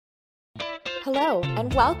Hello,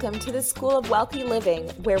 and welcome to the School of Wealthy Living,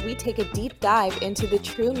 where we take a deep dive into the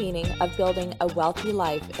true meaning of building a wealthy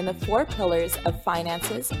life in the 4 pillars of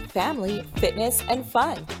finances, family, fitness, and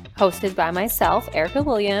fun. Hosted by myself, Erica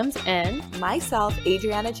Williams, and myself,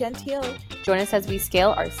 Adriana Gentile. Join us as we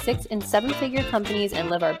scale our 6- and 7-figure companies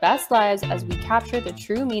and live our best lives as we capture the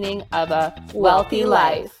true meaning of a wealthy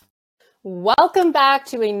life. Welcome back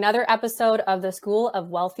to another episode of the School of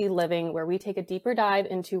Wealthy Living, where we take a deeper dive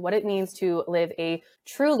into what it means to live a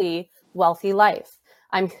truly wealthy life.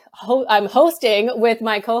 I'm hosting with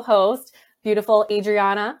my co-host, beautiful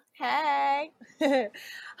Adriana. Hey.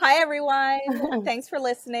 Hi, everyone. Thanks for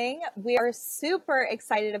listening. We are super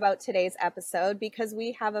excited about today's episode because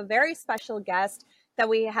we have a very special guest that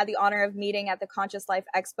we had the honor of meeting at the Conscious Life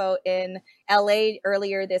Expo in LA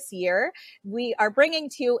earlier this year. We are bringing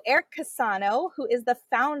to you Erik Casano, who is the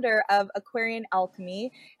founder of Aquarian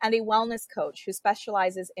Alchemy and a wellness coach who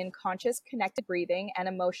specializes in conscious connected breathing and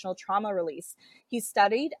emotional trauma release. He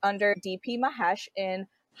studied under DP Mahesh in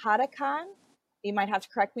Hadakan. You might have to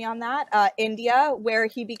correct me on that. India, where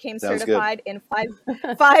he became certified in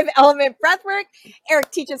five element breathwork. Erik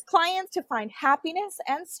teaches clients to find happiness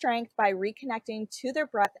and strength by reconnecting to their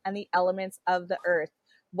breath and the elements of the earth.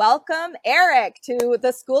 Welcome, Erik, to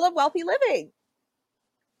the School of Wealthy Living.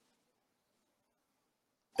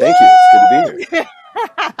 Thank you. It's good to be here.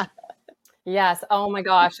 Yes. Oh my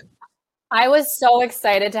gosh. I was so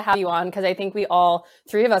excited to have you on because I think we all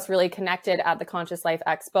 3 of us really connected at the Conscious Life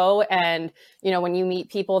Expo. And, you know, when you meet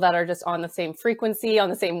people that are just on the same frequency, on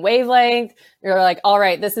the same wavelength, you're like, all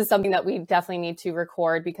right, this is something that we definitely need to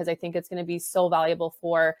record because I think it's going to be so valuable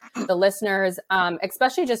for the listeners,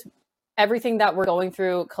 especially just everything that we're going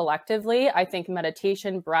through collectively. I think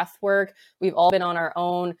meditation, breath work, we've all been on our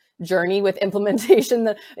own journey with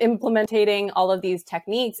implementing all of these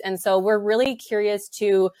techniques. And so we're really curious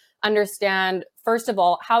to understand, first of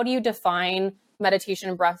all, how do you define meditation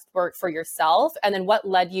and breath work for yourself? And then what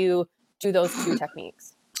led you to those 2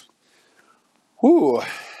 techniques? Ooh.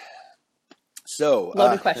 So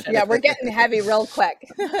loaded question. Yeah, we're getting heavy real quick.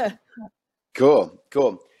 Cool.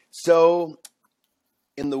 So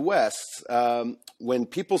in the West, when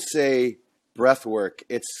people say breath work,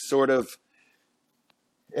 it's sort of,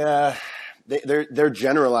 they're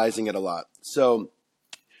generalizing it a lot. So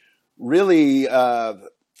really,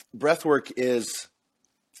 breath work it's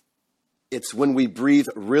when we breathe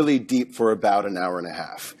really deep for about an hour and a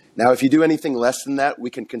half. Now, if you do anything less than that, we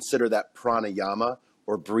can consider that pranayama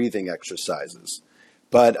or breathing exercises.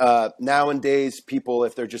 But nowadays, people,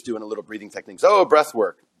 if they're just doing a little breathing techniques, breath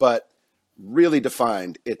work. But really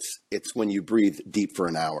defined, it's when you breathe deep for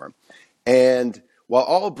an hour. And while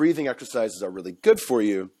all breathing exercises are really good for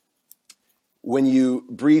you, when you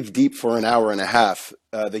breathe deep for an hour and a half,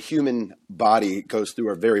 the human body goes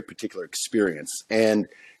through a very particular experience, and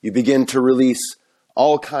you begin to release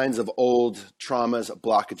all kinds of old traumas,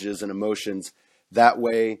 blockages, and emotions. That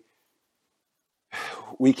way,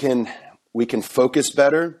 we can focus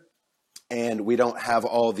better, and we don't have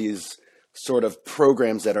all these sort of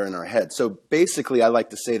programs that are in our head. So basically, I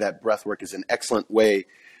like to say that breath work is an excellent way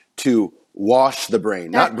to wash the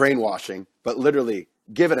brain, not brainwashing, but literally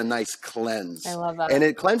give it a nice cleanse. I love that. And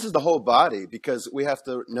it cleanses the whole body because we have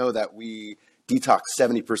to know that we detox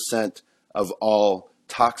 70% of all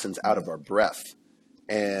toxins out of our breath,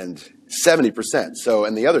 and 70%. So,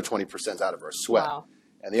 and the other 20% is out of our sweat. Wow.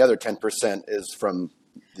 And the other 10% is from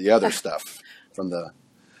the other stuff, from the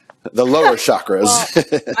lower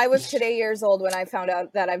chakras. Well, I was today years old when I found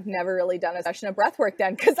out that I've never really done a session of breath work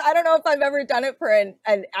then, because I don't know if I've ever done it for an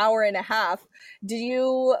hour and a half.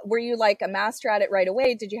 Were you like a master at it right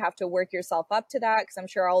away? Did you have to work yourself up to that? Because I'm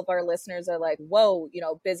sure all of our listeners are like, whoa,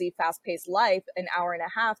 busy, fast-paced life, an hour and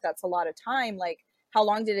a half, that's a lot of time. Like, how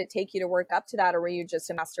long did it take you to work up to that, or were you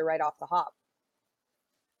just a master right off the hop?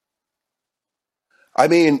 I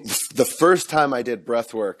mean, the first time I did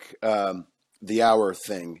breath work, the hour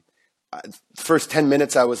thing, first 10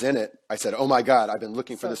 minutes I was in it, I said, oh my God, I've been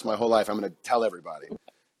looking for this my whole life. I'm going to tell everybody.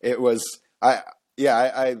 It was, I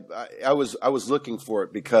was looking for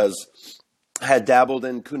it because I had dabbled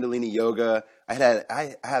in Kundalini yoga. I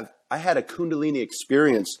had a Kundalini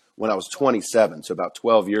experience when I was 27, so about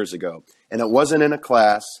 12 years ago. And it wasn't in a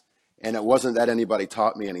class, and it wasn't that anybody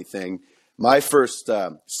taught me anything. My first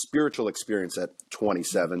spiritual experience at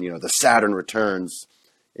 27, the Saturn returns,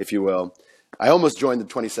 if you will. I almost joined the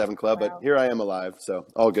 27 Club, But here I am alive, so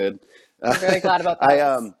all good. I'm very glad about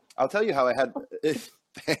that. I'll tell you how I had.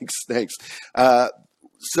 Thanks.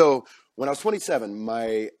 So when I was 27,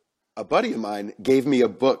 a buddy of mine gave me a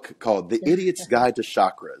book called The Idiot's Guide to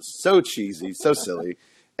Chakras. So cheesy, so silly,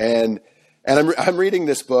 and I'm reading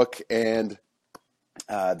this book, and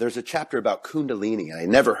there's a chapter about Kundalini. I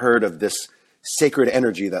never heard of this sacred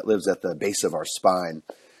energy that lives at the base of our spine.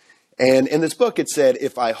 And in this book, it said,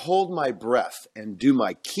 if I hold my breath and do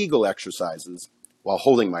my Kegel exercises while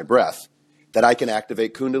holding my breath, that I can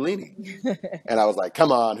activate Kundalini. And I was like,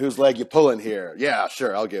 come on, whose leg you pulling here? Yeah,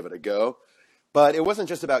 sure, I'll give it a go. But it wasn't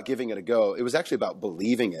just about giving it a go. It was actually about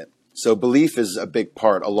believing it. So belief is a big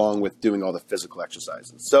part along with doing all the physical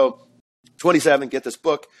exercises. So 27, get this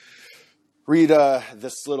book, read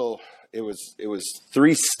this little, it was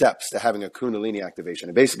 3 steps to having a Kundalini activation.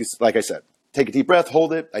 And basically, like I said, take a deep breath,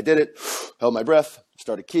 hold it. I did it, held my breath,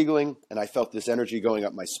 started Kegling, and I felt this energy going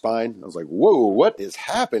up my spine. I was like, whoa, what is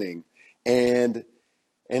happening? And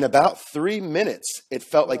in about 3 minutes, it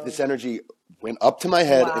felt like this energy went up to my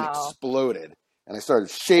head and exploded. And I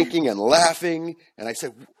started shaking and laughing. And I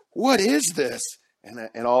said, what is this?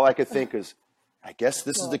 And all I could think is, I guess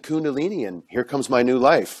this is the Kundalini, and here comes my new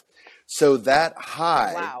life. So that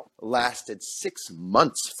high lasted 6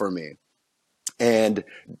 months for me. And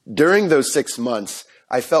during those 6 months,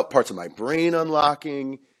 I felt parts of my brain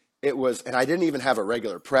unlocking. And I didn't even have a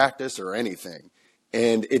regular practice or anything.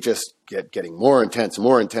 And it just getting more intense.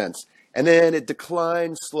 And then it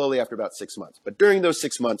declined slowly after about 6 months. But during those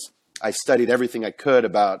 6 months, I studied everything I could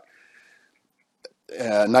about,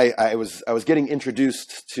 I was getting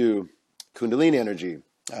introduced to Kundalini energy,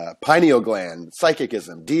 pineal gland,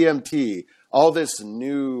 psychicism, DMT, all this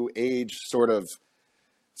new age sort of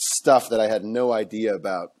stuff that I had no idea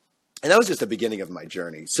about. And that was just the beginning of my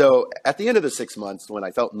journey. So at the end of the 6 months, when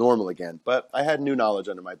I felt normal again, but I had new knowledge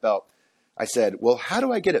under my belt, I said, well, how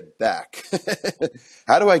do I get it back?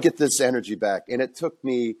 How do I get this energy back? And it took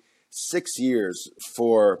me 6 years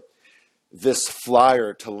for this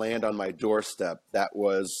flyer to land on my doorstep. That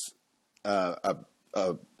was a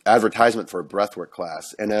advertisement for a breathwork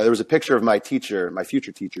class. And there was a picture of my teacher, my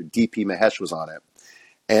future teacher, DP Mahesh was on it.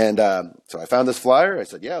 And so I found this flyer. I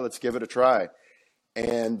said, yeah, let's give it a try.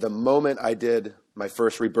 And the moment I did my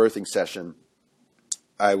first rebirthing session,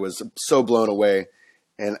 I was so blown away.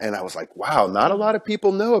 And I was like, wow, not a lot of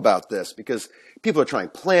people know about this, because people are trying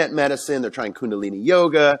plant medicine. They're trying Kundalini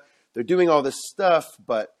yoga. They're doing all this stuff.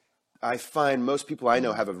 But I find most people I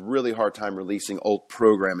know have a really hard time releasing old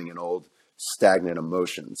programming and old stagnant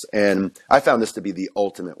emotions. And I found this to be the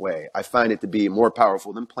ultimate way. I find it to be more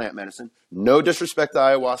powerful than plant medicine. No disrespect to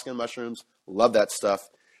ayahuasca and mushrooms. Love that stuff.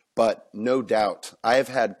 But no doubt, I have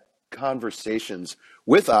had conversations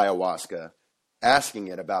with ayahuasca asking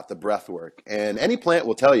it about the breath work. And any plant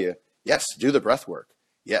will tell you, yes, do the breath work.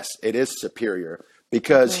 Yes, it is superior,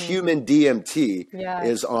 because human DMT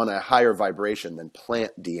is on a higher vibration than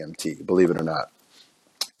plant DMT, believe it or not.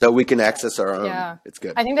 So we can access our own. Yeah. It's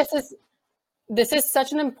good. I think this is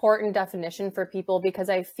such an important definition for people, because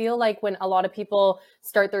I feel like when a lot of people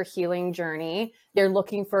start their healing journey, they're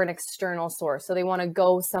looking for an external source. So they want to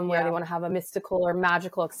go somewhere, they want to have a mystical or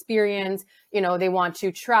magical experience, they want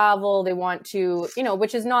to travel, they want to,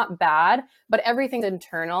 which is not bad, but everything's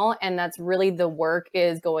internal. And that's really the work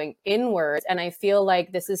is going inwards. And I feel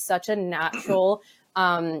like this is such a natural,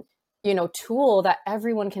 tool that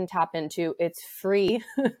everyone can tap into. It's free.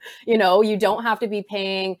 You don't have to be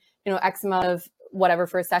paying X amount of whatever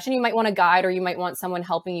for a session. You might want a guide, or you might want someone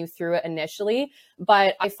helping you through it initially.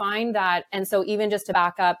 But I find that, and so even just to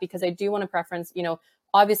back up, because I do want to preference,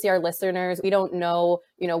 obviously our listeners, we don't know,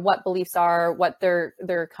 what beliefs are, what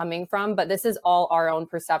they're coming from, but this is all our own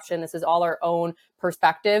perception. This is all our own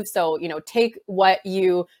perspective. So, take what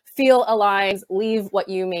you feel aligns, leave what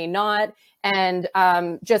you may not. And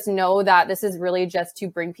just know that this is really just to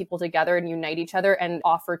bring people together and unite each other and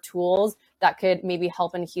offer tools that could maybe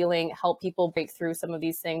help in healing, help people break through some of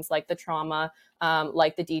these things like the trauma,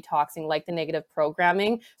 like the detoxing, like the negative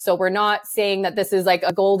programming. So we're not saying that this is like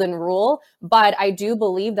a golden rule, but I do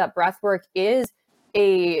believe that breathwork is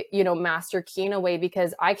a, master key in a way,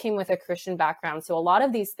 because I came with a Christian background. So a lot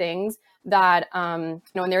of these things that, and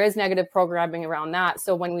there is negative programming around that.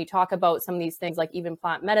 So when we talk about some of these things, like even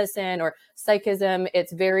plant medicine or psychism,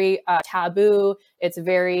 it's very taboo. It's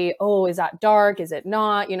very, is that dark? Is it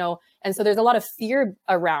not? And so there's a lot of fear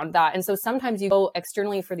around that. And so sometimes you go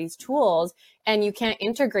externally for these tools and you can't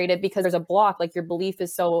integrate it because there's a block, like your belief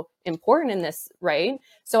is so important in this, right?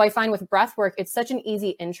 So I find with breath work, it's such an easy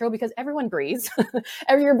intro because everyone breathes.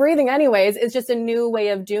 You're breathing anyways. It's just a new way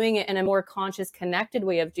of doing it and a more conscious, connected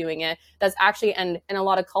way of doing it. That's actually, and in a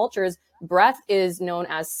lot of cultures, breath is known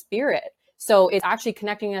as spirit. So it's actually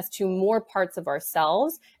connecting us to more parts of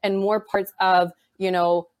ourselves and more parts of,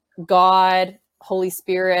 God, Holy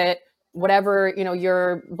Spirit, whatever,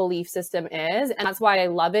 your belief system is. And that's why I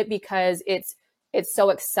love it, because it's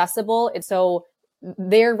so accessible. It's so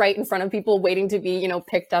they're right in front of people waiting to be,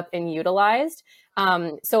 picked up and utilized.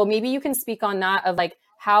 So maybe you can speak on that of like,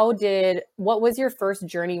 what was your first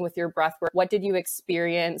journey with your breath work? What did you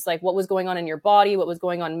experience? Like what was going on in your body? What was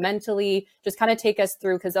going on mentally? Just kind of take us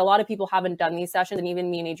through, because a lot of people haven't done these sessions. And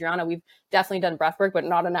even me and Adriana, we've definitely done breath work, but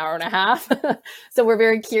not an hour and a half. So we're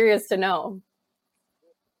very curious to know.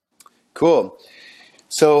 Cool.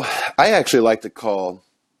 So I actually like to call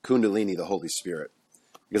Kundalini the Holy Spirit,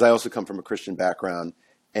 because I also come from a Christian background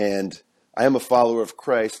and I am a follower of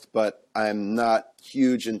Christ, but I'm not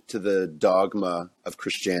huge into the dogma of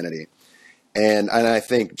Christianity. And I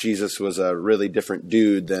think Jesus was a really different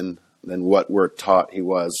dude than what we're taught he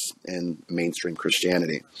was in mainstream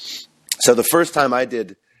Christianity. So the first time I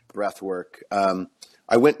did breath work,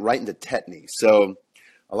 I went right into tetany. So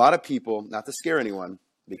a lot of people, not to scare anyone,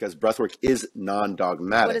 because breath work is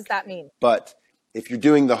non-dogmatic. What does that mean? But if you're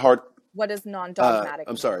doing the hard... What is non-dogmatic?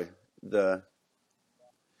 I'm sorry.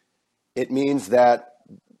 It means that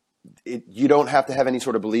you don't have to have any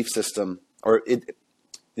sort of belief system, or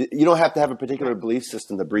you don't have to have a particular belief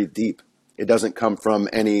system to breathe deep. It doesn't come from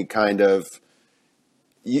any kind of...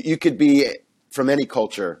 You could be from any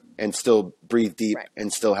culture and still breathe deep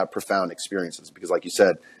and still have profound experiences. Because like you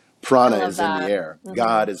said, prana is in the air. Mm-hmm.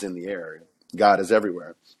 God is in the air. God is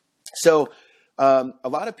everywhere. So a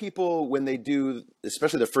lot of people, when they do,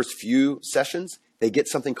 especially the first few sessions, they get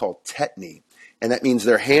something called tetany. And that means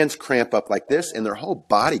their hands cramp up like this and their whole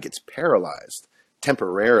body gets paralyzed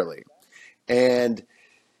temporarily. And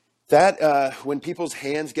that when people's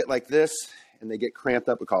hands get like this and they get cramped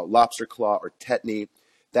up, we call it lobster claw or tetany.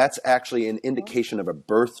 That's actually an indication of a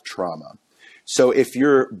birth trauma. So if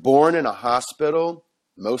you're born in a hospital,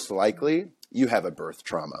 most likely you have a birth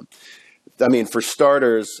trauma. I mean, for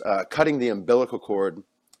starters, cutting the umbilical cord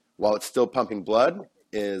while it's still pumping blood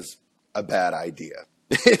is a bad idea.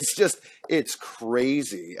 It's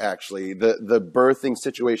crazy, actually. The birthing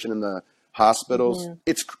situation in the hospitals,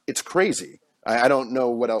 it's crazy. I don't know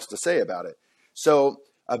what else to say about it. So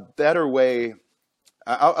a better way,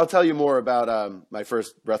 I'll tell you more about my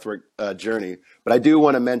first breathwork journey, but I do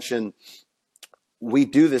want to mention we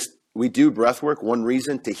do breathwork, one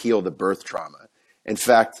reason, to heal the birth trauma. In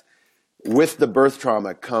fact, with the birth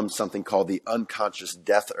trauma comes something called the unconscious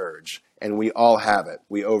death urge. And we all have it.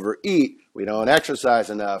 We overeat. We don't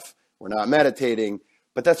exercise enough. We're not meditating.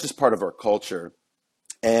 But that's just part of our culture.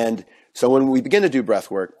 And so when we begin to do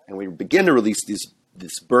breath work and we begin to release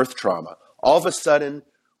this birth trauma, all of a sudden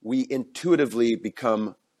we intuitively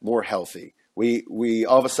become more healthy. We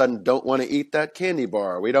all of a sudden don't want to eat that candy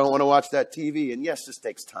bar. We don't want to watch that TV. And yes, this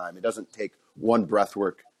takes time. It doesn't take one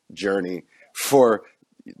breathwork journey for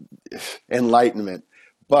enlightenment,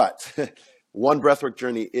 but one breathwork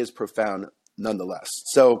journey is profound nonetheless.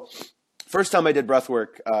 So first time I did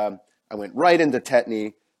breathwork, I went right into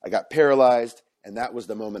tetany. I got paralyzed. And that was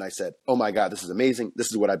the moment I said, oh my God, this is amazing.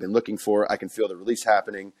 This is what I've been looking for. I can feel the release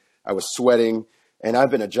happening. I was sweating, and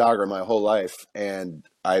I've been a jogger my whole life, and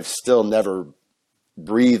I've still never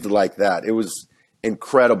breathed like that. It was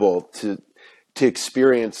incredible to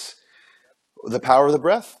experience the power of the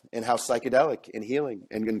breath and how psychedelic and healing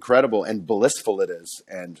and incredible and blissful it is.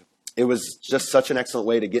 And it was just such an excellent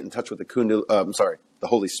way to get in touch with the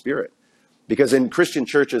Holy Spirit. Because in Christian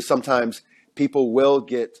churches, sometimes people will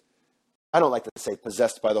get, I don't like to say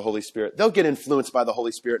possessed by the Holy Spirit. They'll get influenced by the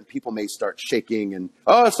Holy Spirit, and people may start shaking and,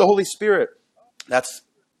 oh, it's the Holy Spirit.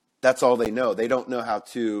 That's all they know. They don't know how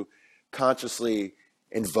to consciously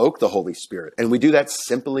invoke the Holy Spirit. And we do that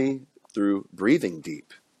simply through breathing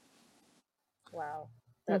deep. Wow.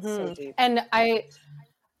 That's so deep. And I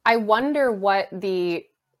wonder what the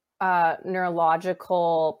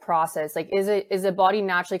neurological process, like, is the body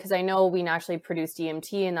naturally, because I know we naturally produce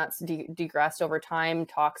DMT and that's degressed over time,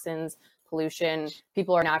 toxins, pollution.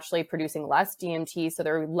 People are naturally producing less DMT, so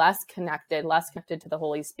they're less connected to the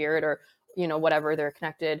Holy Spirit, or whatever they're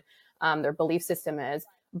connected, their belief system is.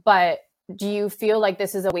 But do you feel like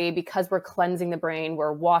this is a way, because we're cleansing the brain,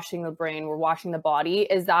 we're washing the brain, we're washing the body,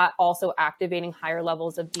 is that also activating higher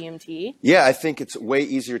levels of DMT? Yeah, I think it's way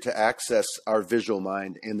easier to access our visual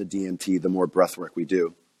mind and the DMT the more breath work we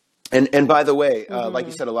do. And by the way, like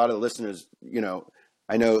you said, a lot of the listeners,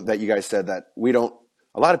 I know that you guys said that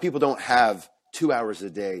a lot of people don't have 2 hours a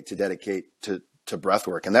day to dedicate to breath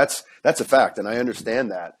work. And that's a fact. And I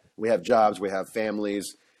understand that. We have jobs, we have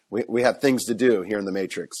families, we have things to do here in the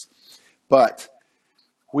Matrix. But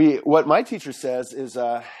what my teacher says is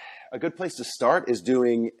a good place to start is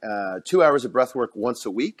doing 2 hours of breath work once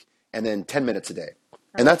a week and then 10 minutes a day.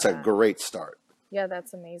 And that's a great start. Yeah,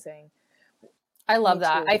 that's amazing. I love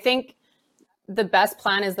that. I think the best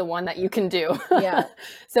plan is the one that you can do. Yeah.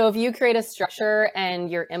 So if you create a structure and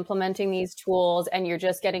you're implementing these tools and you're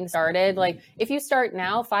just getting started, like if you start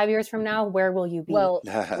now, 5 years from now, where will you be? Well,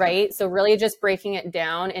 right? So really just breaking it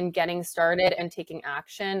down and getting started and taking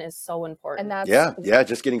action is so important. and that's Yeah,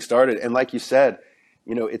 just getting started. And like you said,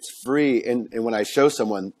 you know, it's free. And when I show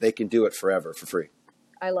someone, they can do it forever for free.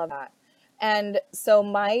 I love that. And so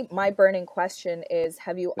my burning question is,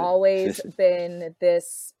 have you always been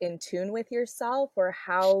this in tune with yourself, or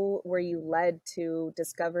how were you led to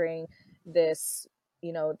discovering this,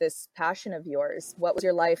 you know, this passion of yours? What was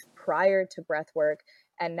your life prior to breath work?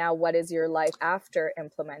 And now what is your life after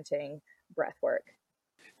implementing breath work?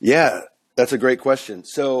 Yeah, that's a great question.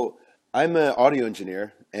 So I'm an audio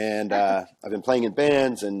engineer, and I've been playing in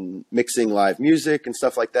bands and mixing live music and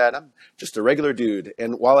stuff like that. I'm just a regular dude.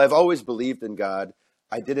 And while I've always believed in God,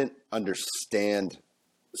 I didn't understand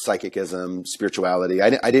psychicism, spirituality. I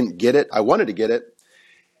didn't get it. I wanted to get it.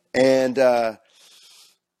 And no,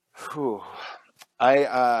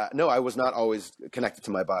 I was not always connected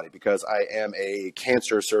to my body because I am a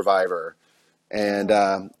cancer survivor. And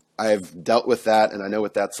I've dealt with that, and I know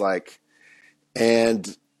what that's like.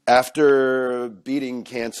 And after beating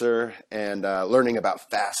cancer and learning about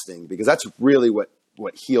fasting, because that's really what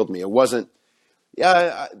healed me. It wasn't,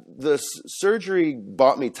 the surgery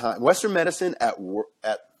bought me time. Western medicine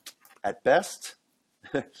at best,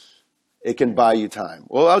 it can buy you time.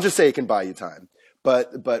 Well, I'll just say it can buy you time.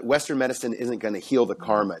 But Western medicine isn't going to heal the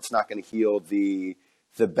karma. It's not going to heal the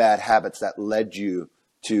bad habits that led you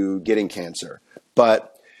to getting cancer.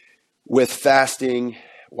 But with fasting,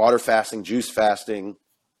 water fasting, juice fasting,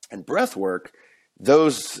 and breath work,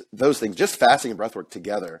 those things, just fasting and breath work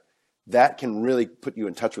together, that can really put you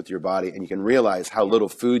in touch with your body, and you can realize how little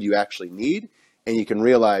food you actually need, and you can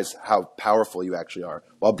realize how powerful you actually are.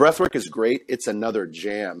 While breath work is great, it's another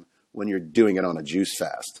jam when you're doing it on a juice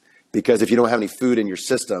fast, because if you don't have any food in your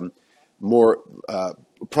system, more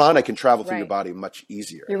prana can travel through your body much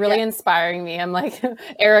easier. You're really inspiring me. I'm like,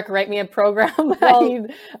 Erik, write me a program. Well,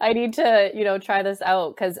 I need to, you know, try this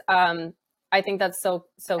out, because I think that's so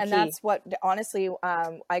and key. that's what, honestly,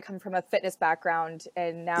 I come from a fitness background,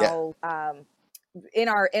 and now in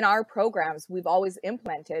our programs, we've always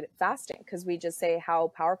implemented fasting, because we just say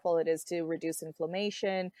how powerful it is to reduce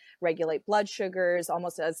inflammation, regulate blood sugars,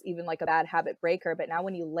 almost as even like a bad habit breaker. But now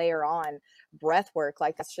when you layer on breath work,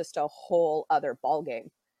 like that's just a whole other ballgame.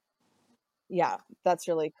 Yeah, that's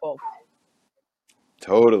really cool.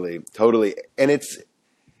 Totally. And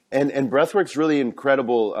and breath work's really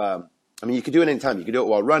incredible. I mean, you could do it anytime. You could do it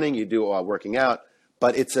while running, you do it while working out,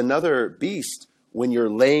 but it's another beast when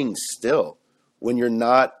you're laying still, when you're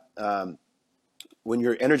not, when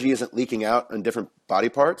your energy isn't leaking out on different body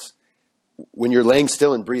parts. When you're laying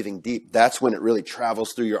still and breathing deep, that's when it really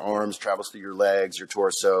travels through your arms, travels through your legs, your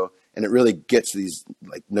torso, and it really gets these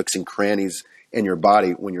like nooks and crannies in your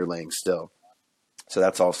body when you're laying still. So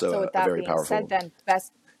that's also a very powerful said, then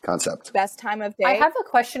concept. best time of day. I have a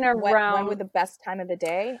question around when would the best time of the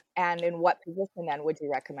day, and in what position then would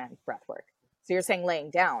you recommend breath work? So you're saying laying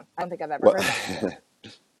down. I don't think I've ever heard that.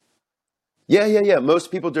 Yeah.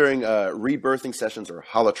 Most people during rebirthing sessions or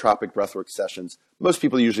holotropic breathwork sessions, most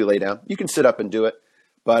people usually lay down. You can sit up and do it,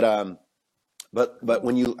 but I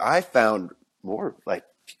found more like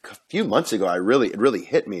a few months ago, it really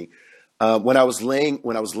hit me when I was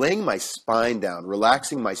laying my spine down,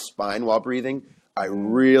 relaxing my spine while breathing. I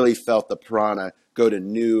really felt the prana go to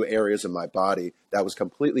new areas of my body that was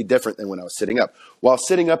completely different than when I was sitting up. While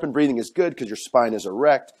sitting up and breathing is good because your spine is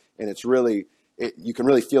erect and you can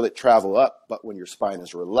really feel it travel up. But when your spine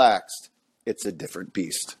is relaxed, it's a different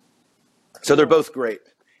beast. So they're both great.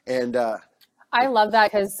 And I love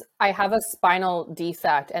that, because I have a spinal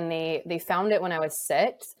defect, and they found it when I was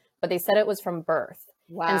 6, but they said it was from birth.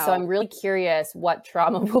 Wow. And so I'm really curious what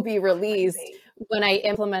trauma will be released when I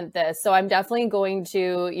implement this. So I'm definitely going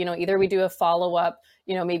to, you know, either we do a follow-up,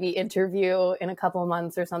 you know, maybe interview in a couple of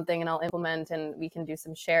months or something, and I'll implement and we can do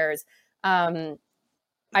some shares.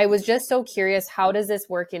 I was just so curious, how does this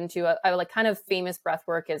work into a like kind of famous breath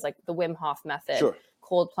work is like the Wim Hof method, Sure.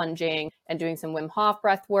 Cold plunging and doing some Wim Hof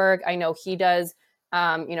breath work. I know he does,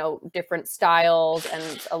 you know, different styles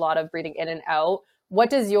and a lot of breathing in and out. What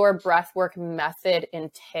does your breath work method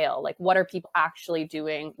entail? Like, what are people actually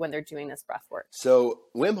doing when they're doing this breath work? So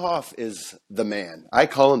Wim Hof is the man. I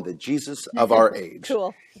call him the Jesus of our age.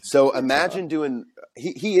 Cool. So imagine doing,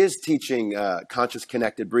 he is teaching conscious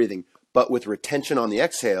connected breathing, but with retention on the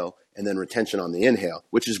exhale and then retention on the inhale,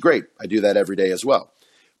 which is great. I do that every day as well.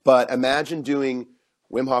 But imagine doing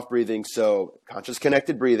Wim Hof breathing, so conscious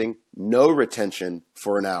connected breathing, no retention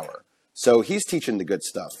for an hour. So he's teaching the good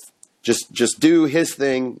stuff. Just do his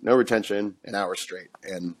thing, no retention, an hour straight.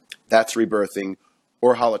 And that's rebirthing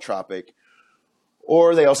or holotropic.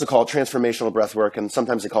 Or they also call it transformational breath work, and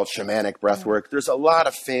sometimes they call it shamanic breath work. There's a lot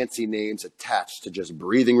of fancy names attached to just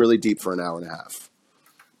breathing really deep for an hour and a half.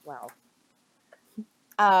 Wow.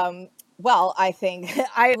 Well, I think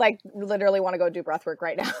I like literally want to go do breath work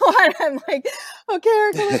right now. And I'm like, okay,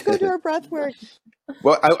 Erica, let's go do our breath work.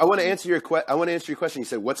 Well, I want to answer your question. You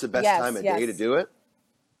said, what's the best time of day to do it?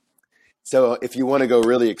 So if you want to go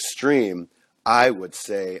really extreme, I would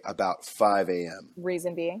say about 5 a.m.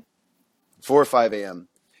 Reason being? 4 or 5 a.m.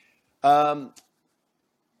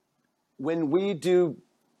 When we do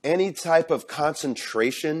any type of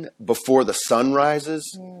concentration before the sun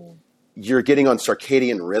rises, you're getting on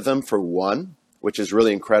circadian rhythm for one, which is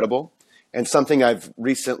really incredible. And something I've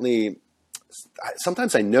recently,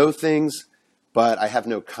 sometimes I know things, but I have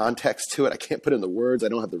no context to it. I can't put in the words. I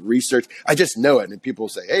don't have the research. I just know it. And people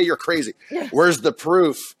say, hey, you're crazy. Where's the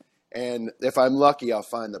proof? And if I'm lucky, I'll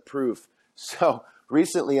find the proof. So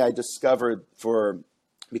recently I discovered for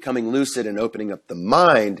becoming lucid and opening up the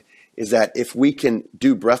mind is that if we can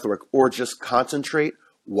do breath work or just concentrate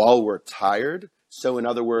while we're tired. So in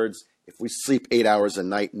other words, if we sleep 8 hours a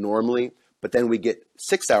night normally, but then we get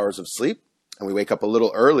 6 hours of sleep and we wake up a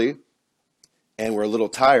little early and we're a little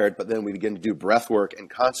tired, but then we begin to do breath work and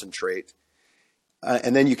concentrate.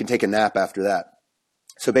 And then you can take a nap after that.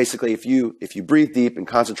 So basically, if you breathe deep and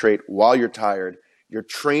concentrate while you're tired, you're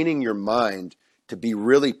training your mind to be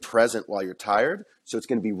really present while you're tired. So it's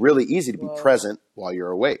going to be really easy to be present while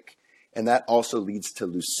you're awake. And that also leads to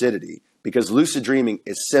lucidity, because lucid dreaming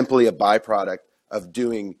is simply a byproduct of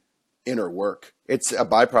doing inner work. It's a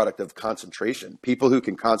byproduct of concentration. People who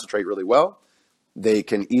can concentrate really well, they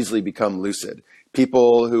can easily become lucid.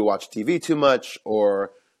 People who watch TV too much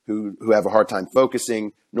or who have a hard time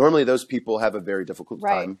focusing, normally those people have a very difficult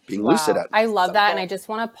time being lucid at night. I love that. And I just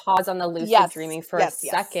want to pause on the lucid dreaming for a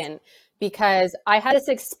second, because I had this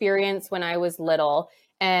experience when I was little.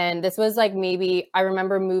 And this was like, maybe I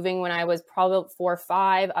remember moving when I was probably 4 or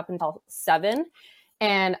 5 up until 7.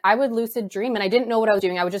 And I would lucid dream and I didn't know what I was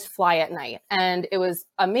doing. I would just fly at night and it was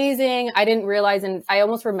amazing. I didn't realize, and I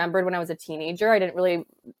almost remembered when I was a teenager. I didn't really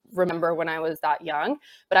remember when I was that young,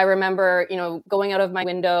 but I remember, going out of my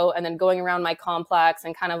window and then going around my complex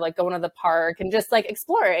and kind of like going to the park and just like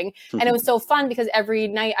exploring. And it was so fun because every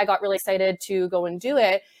night I got really excited to go and do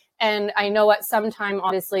it. And I know at some time,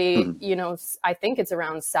 obviously, I think it's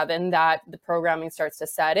around 7 that the programming starts to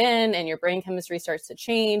set in and your brain chemistry starts to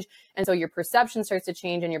change. And so your perception starts to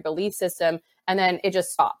change and your belief system, and then it just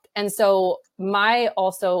stopped. And so my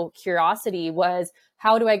also curiosity was,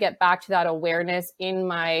 how do I get back to that awareness in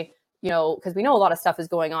my, because we know a lot of stuff is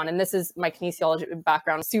going on. And this is my kinesiology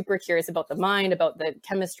background. I'm super curious about the mind, about the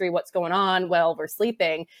chemistry, what's going on while we're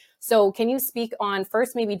sleeping. So can you speak on,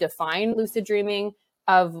 first, maybe define lucid dreaming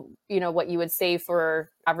of, what you would say for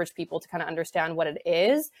average people to kind of understand what it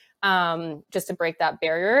is, just to break that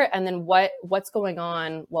barrier, and then what's going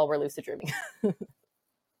on while we're lucid dreaming?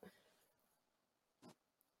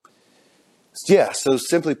 Yeah. So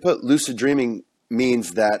simply put, lucid dreaming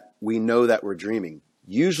means that we know that we're dreaming.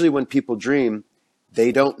 Usually when people dream,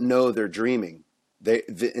 they don't know they're dreaming.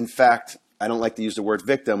 In fact, I don't like to use the word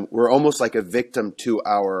victim. We're almost like a victim to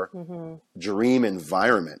our dream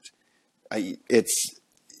environment. It's,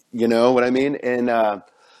 you know what I mean? And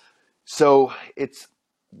so it's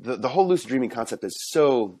the whole lucid dreaming concept is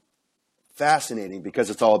so fascinating because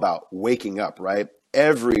it's all about waking up, right?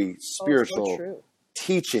 Every spiritual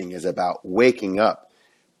teaching is about waking up,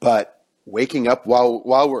 but waking up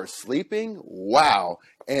while we're sleeping, wow.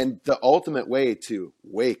 And the ultimate way to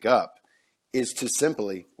wake up is to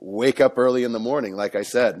simply wake up early in the morning. Like I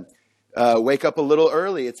said, wake up a little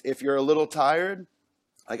early. If you're a little tired,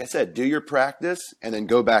 like I said, do your practice and then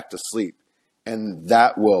go back to sleep. And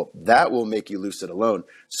that will make you lucid alone.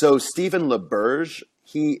 So Stephen LaBerge,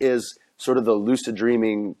 he is sort of the lucid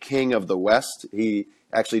dreaming king of the West. He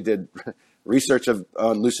actually did research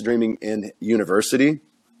on lucid dreaming in university.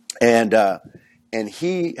 And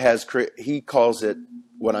he calls it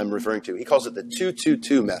what I'm referring to. He calls it the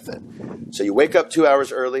 2-2-2 method. So you wake up 2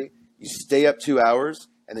 hours early, you stay up 2 hours,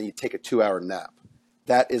 and then you take a 2-hour nap.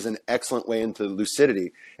 That is an excellent way into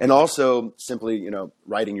lucidity. And also simply,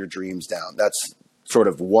 writing your dreams down. That's sort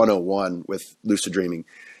of 101 with lucid dreaming.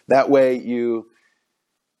 That way you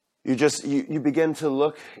begin to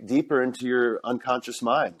look deeper into your unconscious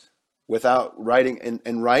mind without writing.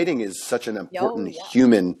 And writing is such an important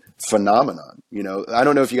human phenomenon. I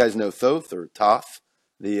don't know if you guys know Thoth or Thoth,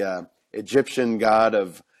 the Egyptian god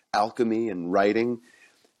of alchemy and writing.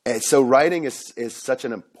 And so writing is such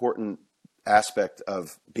an important aspect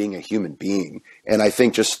of being a human being. And I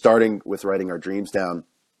think just starting with writing our dreams down,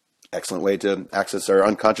 excellent way to access our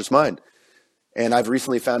unconscious mind. And I've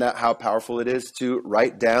recently found out how powerful it is to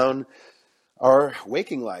write down our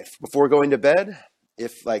waking life before going to bed.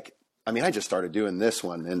 I just started doing this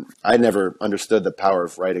one, and I never understood the power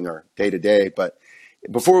of writing our day to day. But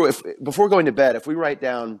before going to bed, if we write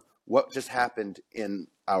down what just happened in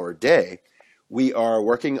our day, we are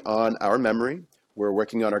working on our memory, we're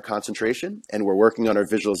working on our concentration, and we're working on our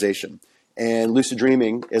visualization. And lucid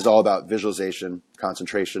dreaming is all about visualization,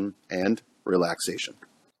 concentration, and relaxation.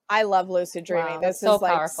 I love lucid dreaming. Wow, this so is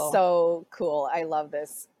like powerful. so cool. I love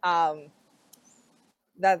this.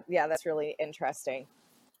 That's really interesting.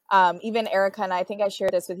 Even Erica and I think I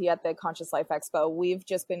shared this with you at the Conscious Life Expo. We've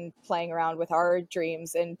just been playing around with our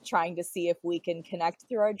dreams and trying to see if we can connect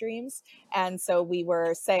through our dreams. And so we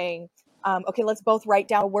were saying, okay, let's both write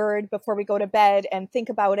down a word before we go to bed and think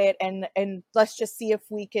about it. And let's just see if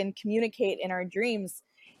we can communicate in our dreams.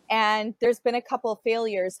 And there's been a couple of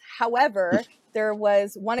failures. However, there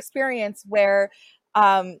was one experience where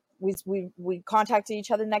we contacted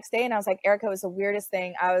each other the next day, and I was like, Erica, it was the weirdest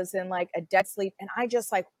thing. I was in like a dead sleep, and I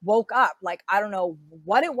just like woke up. Like, I don't know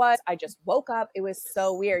what it was. I just woke up. It was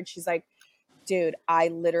so weird. She's like, dude, I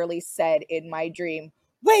literally said in my dream,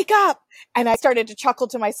 wake up. And I started to chuckle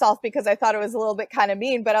to myself because I thought it was a little bit kind of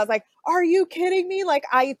mean, but I was like, are you kidding me? Like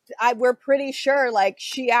we're pretty sure like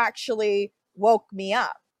she actually woke me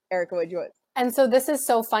up. Erica, what'd you want? And so this is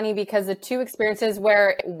so funny because the two experiences where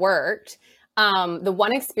it worked, the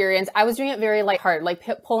one experience, I was doing it very lighthearted, like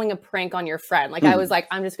pulling a prank on your friend. Like I was like,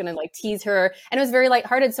 I'm just going to like tease her. And it was very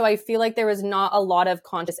lighthearted. So I feel like there was not a lot of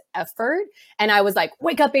conscious effort. And I was like,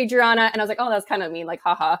 wake up, Adriana. And I was like, oh, that's kind of mean. Like,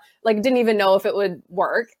 haha. Like didn't even know if it would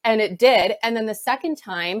work. And it did. And then the second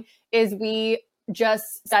time is we just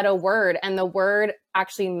said a word and the word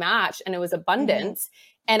actually matched and it was abundance. Mm-hmm.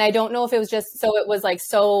 And I don't know if it was just, so it was like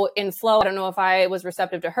so in flow. I don't know if I was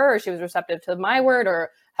receptive to her, or she was receptive to my word,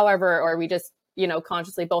 or however, or we just,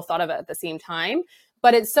 consciously both thought of it at the same time.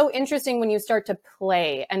 But it's so interesting when you start to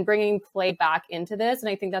play and bringing play back into this. And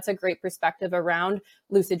I think that's a great perspective around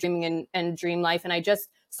lucid dreaming and dream life. And I just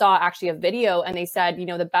saw actually a video and they said,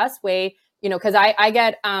 the best way, because I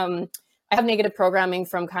have negative programming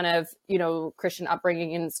from kind of, Christian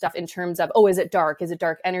upbringing and stuff in terms of, is it dark? Is it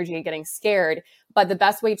dark energy and getting scared? But the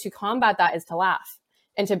best way to combat that is to laugh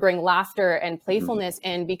and to bring laughter and playfulness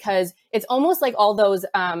in, because it's almost like all those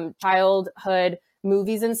childhood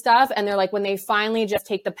movies and stuff. And they're like, when they finally just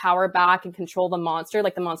take the power back and control the monster,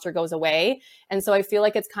 like the monster goes away. And so I feel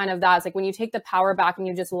like it's kind of that. It's like when you take the power back and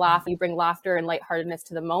you just laugh, you bring laughter and lightheartedness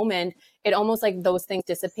to the moment, it almost like those things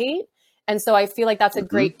dissipate. And so I feel like that's a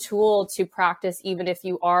great tool to practice, even if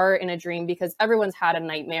you are in a dream, because everyone's had a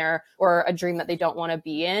nightmare or a dream that they don't want to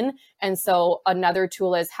be in. And so another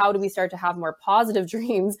tool is, how do we start to have more positive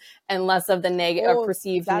dreams and less of the negative or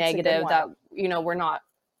perceived negative that, we're not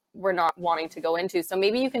wanting to go into. So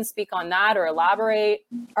maybe you can speak on that or elaborate.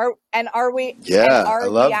 Are we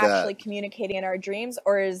actually communicating in our dreams,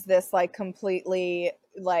 or is this like completely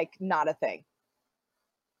like not a thing?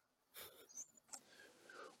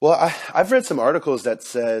 Well, I've read some articles that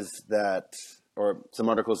say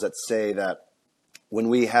that when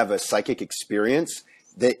we have a psychic experience,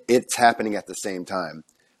 that it's happening at the same time.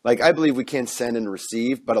 Like, I believe we can send and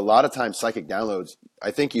receive, but a lot of times psychic downloads, I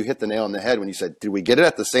think you hit the nail on the head when you said, did we get it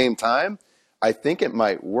at the same time? I think it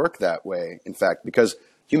might work that way, in fact, because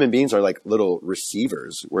human beings are like little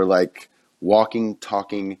receivers. We're like walking,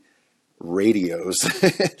 talking radios.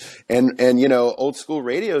 and old school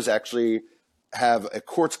radios actually have a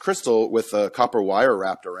quartz crystal with a copper wire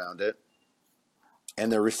wrapped around it, and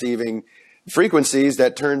they're receiving frequencies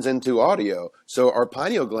that turns into audio. So our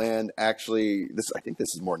pineal gland actually, I think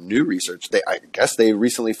this is more new research. I guess they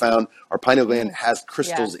recently found our pineal gland has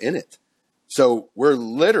crystals in it. So we're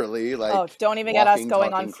literally like, don't even get us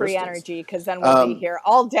going on free energy, because then we'll be here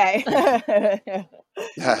all day.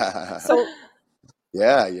 So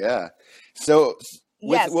yeah. So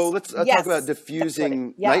let's talk about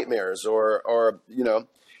diffusing nightmares or.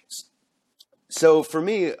 So for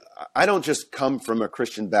me, I don't just come from a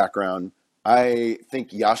Christian background. I think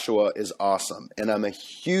Yahshua is awesome, and I'm a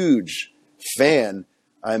huge fan.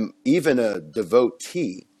 I'm even a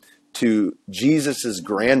devotee to Jesus's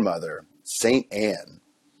grandmother, Saint Anne,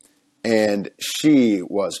 and she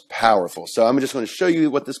was powerful. So I'm just going to show you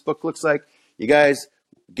what this book looks like. You guys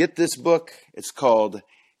get this book. It's called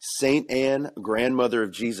Saint Anne, Grandmother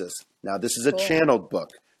of Jesus. Now, this is a channeled book,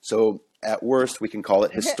 so at worst, we can call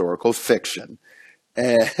it historical fiction.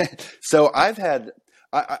 And so I've had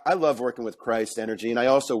I love working with Christ energy, and I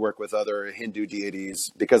also work with other Hindu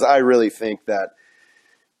deities because I really think that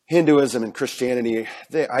Hinduism and Christianity,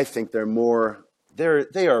 I think they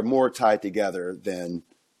are more tied together than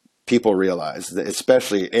people realize,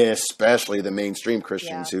 especially the mainstream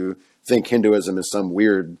Christians who think Hinduism is some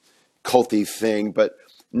weird culty thing. But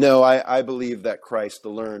no, I believe that Christ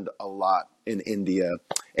learned a lot in India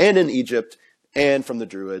and in Egypt and from the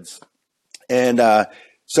Druids. And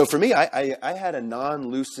so for me, I had a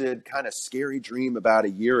non-lucid kind of scary dream about a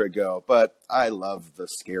year ago, but I love the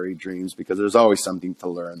scary dreams because there's always something to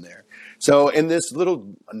learn there. So in this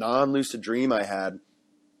little non-lucid dream I had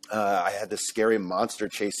this scary monster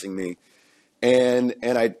chasing me, and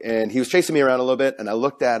he was chasing me around a little bit, and I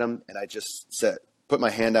looked at him, and I just put my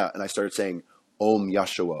hand out, and I started saying Om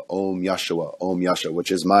Yeshua, Om Yeshua, Om Yeshua,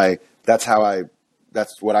 which is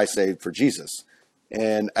that's what I say for Jesus.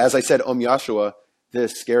 And as I said Om Yeshua,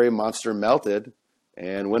 this scary monster melted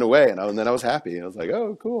and went away, and then I was happy. I was like,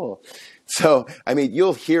 oh, cool. So I mean,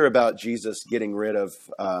 you'll hear about Jesus getting rid of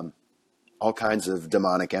all kinds of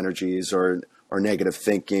demonic energies or negative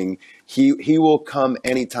thinking. He will come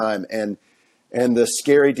anytime, and the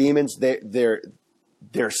scary demons, they're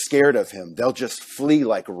scared of him. They'll just flee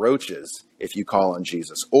like roaches if you call on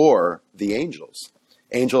Jesus, or the angels.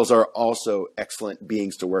 Angels are also excellent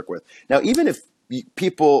beings to work with. Now, even if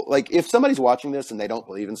people, like if somebody's watching this and they don't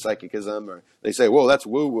believe in psychicism, or they say, whoa, that's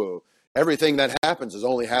woo woo, everything that happens is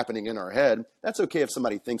only happening in our head. That's okay if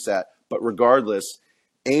somebody thinks that. But regardless,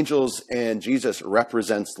 angels and Jesus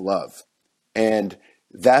represents love. And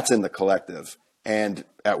that's in the collective. And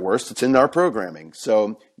at worst, it's in our programming.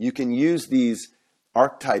 So you can use these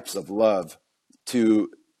archetypes of love to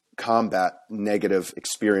combat negative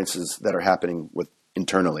experiences that are happening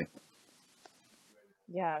internally.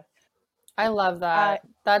 Yeah. I love that.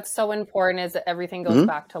 That's so important, is that everything goes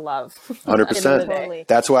back to love. 100%. Totally.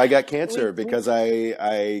 That's why I got cancer, because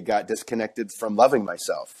I got disconnected from loving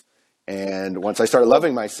myself. And once I started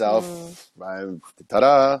loving myself,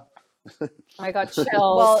 ta-da. I got chills.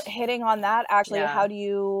 Well, hitting on that, actually,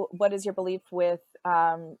 what is your belief with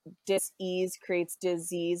dis-ease creates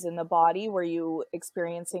disease in the body? Were you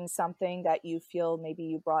experiencing something that you feel maybe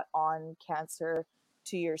you brought on cancer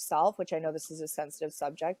to yourself, which I know this is a sensitive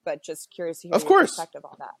subject, but just curious to hear your perspective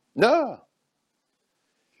on that. No.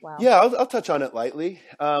 Wow. Yeah, I'll touch on it lightly.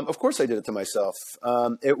 Of course I did it to myself. I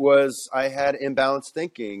had imbalanced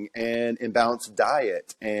thinking and imbalanced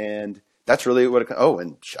diet, and that's really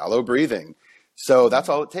and shallow breathing. So that's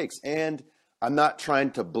all it takes. And I'm not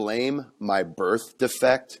trying to blame my birth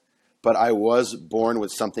defect, but I was born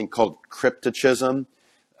with something called cryptocism.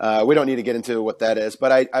 We don't need to get into what that is,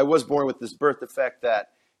 but I was born with this birth defect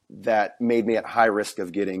that made me at high risk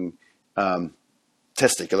of getting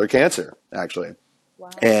testicular cancer, actually. Wow.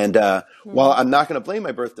 And while I'm not going to blame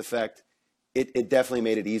my birth defect, it definitely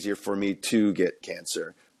made it easier for me to get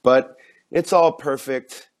cancer. But it's all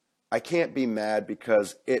perfect. I can't be mad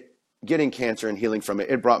because getting cancer and healing from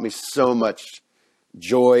it brought me so much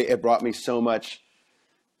joy. It brought me so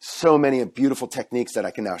many beautiful techniques that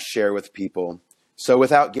I can now share with people. So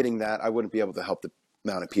without getting that, I wouldn't be able to help the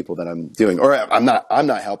amount of people that I'm doing, or I'm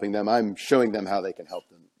not helping them. I'm showing them how they can help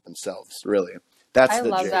themselves. Really. I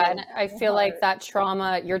love that. And I feel like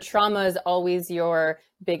your trauma is always your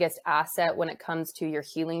biggest asset when it comes to your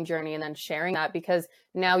healing journey, and then sharing that, because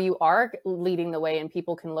now you are leading the way and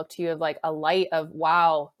people can look to you as like a light of,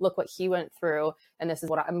 wow, look what he went through. And this is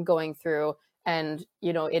what I'm going through. And,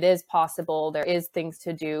 it is possible. There is things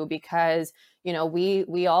to do, because,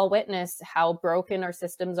 we all witness how broken our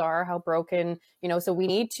systems are, how broken, so we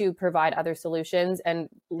need to provide other solutions. And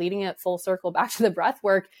leading it full circle back to the breath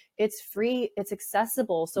work, it's free, it's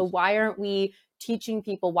accessible. So why aren't we teaching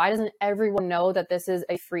people? Why doesn't everyone know that this is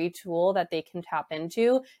a free tool that they can tap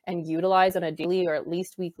into and utilize on a daily or at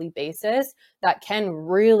least weekly basis that can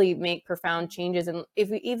really make profound changes? And if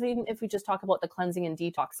we just talk about the cleansing and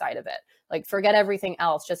detox side of it, like forget everything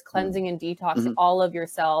else, just cleansing and detox all of your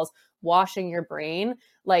cells, washing your brain,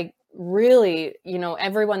 like really,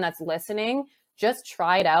 everyone that's listening, just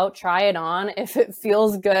try it out, try it on. If it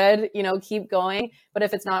feels good, keep going. But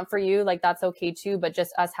if it's not for you, like that's okay too. But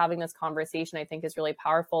just us having this conversation, I think is really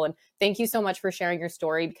powerful. And thank you so much for sharing your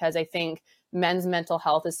story, because I think men's mental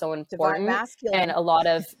health is so important. And a lot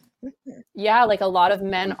of, a lot of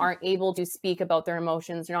men aren't able to speak about their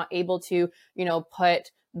emotions. They're not able to, put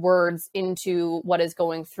words into what is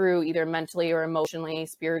going through, either mentally or emotionally,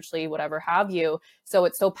 spiritually, whatever have you. So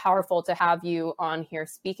it's so powerful to have you on here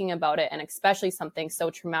speaking about it, and especially something so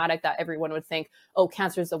traumatic that everyone would think, oh,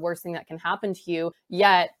 cancer is the worst thing that can happen to you.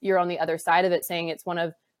 Yet you're on the other side of it saying it's one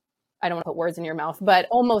of I don't want to put words in your mouth, but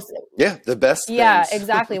almost. Yeah, the best Yeah, things.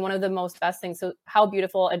 exactly. One of the most best things. So how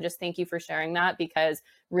beautiful. And just thank you for sharing that, because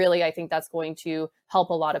really, I think that's going to help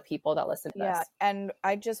a lot of people that listen to this. Yeah. And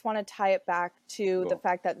I just want to tie it back to the Cool.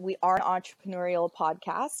 fact that we are an entrepreneurial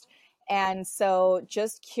podcast. And so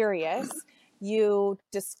just curious, you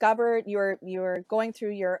discovered you're going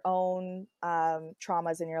through your own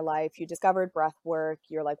traumas in your life. You discovered breath work.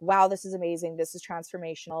 You're like, wow, this is amazing. This is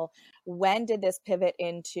transformational. When did this pivot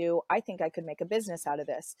into, I think I could make a business out of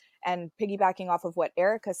this? And piggybacking off of what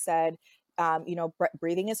Erica said,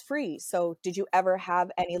 breathing is free. So did you ever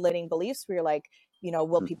have any limiting beliefs where you're like,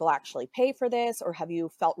 will people actually pay for this? Or have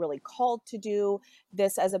you felt really called to do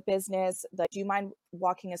this as a business? Like, do you mind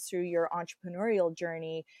walking us through your entrepreneurial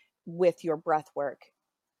journey with your breath work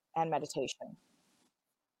and meditation?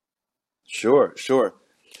 Sure.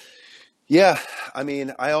 Yeah. I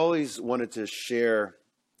mean, I always wanted to share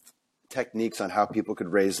techniques on how people could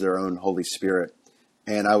raise their own Holy Spirit.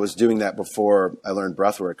 And I was doing that before I learned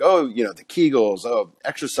breath work. Oh, the Kegels,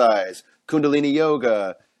 exercise, Kundalini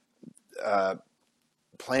yoga,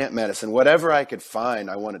 plant medicine, whatever I could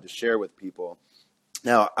find, I wanted to share with people.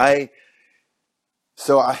 Now, I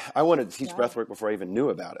wanted to teach breath work before I even knew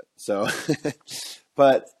about it. So,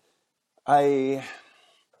 but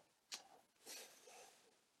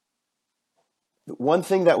one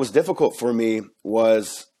thing that was difficult for me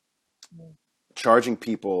was charging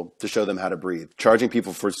people to show them how to breathe, charging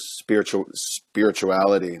people for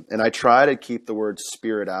spirituality. And I try to keep the word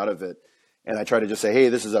spirit out of it. And I try to just say, hey,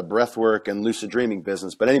 this is a breathwork and lucid dreaming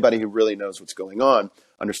business. But anybody who really knows what's going on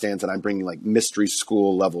understands that I'm bringing like mystery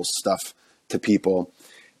school level stuff to people.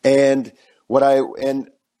 And I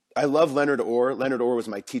love Leonard Orr. Leonard Orr was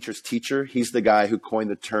my teacher's teacher. He's the guy who coined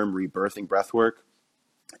the term rebirthing breathwork.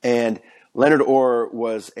 And Leonard Orr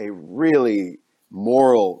was a really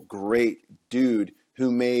moral, great dude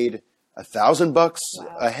who made $1,000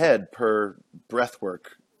 a head per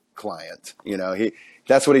breathwork client.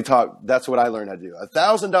 That's what he taught. That's what I learned how to do.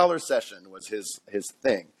 $1,000 session was his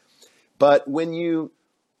thing. But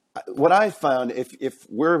what I found, if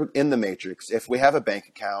we're in the matrix, if we have a bank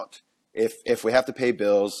account, if we have to pay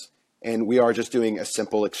bills, and we are just doing a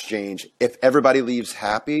simple exchange, if everybody leaves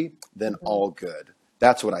happy, then all good.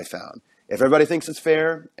 That's what I found. If everybody thinks it's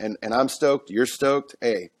fair and I'm stoked, you're stoked,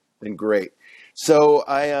 hey, then great. So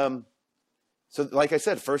so like I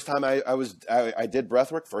said, first time I did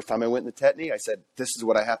breathwork, first time I went into Tetany, I said, this is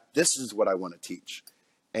what I want to teach.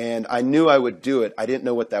 And I knew I would do it. I didn't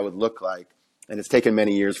know what that would look like. And it's taken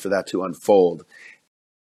many years for that to unfold.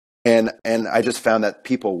 And I just found that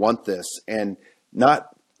people want this, and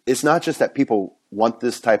it's not just that people want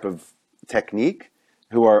this type of technique,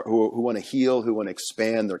 who want to heal, who want to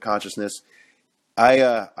expand their consciousness.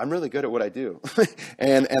 I'm really good at what I do.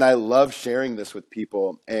 and I love sharing this with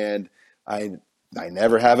people, and I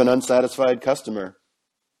never have an unsatisfied customer.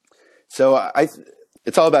 So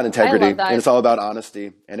it's all about integrity, and it's all about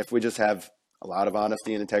honesty. And if we just have a lot of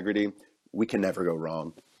honesty and integrity, we can never go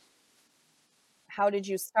wrong. How did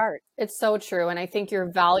you start? It's so true. And I think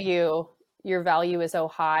your value is so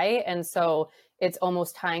high. And so it's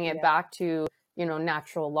almost tying it back to,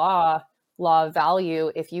 natural law of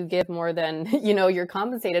value. If you give more than, you're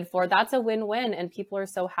compensated for, that's a win-win, and people are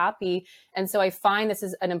so happy. And so I find this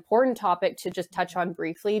is an important topic to just touch on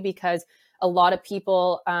briefly, because a lot of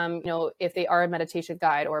people, if they are a meditation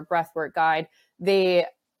guide or a breathwork guide,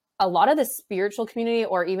 a lot of the spiritual community,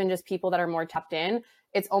 or even just people that are more tapped in,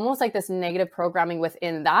 it's almost like this negative programming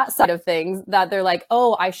within that side of things, that they're like,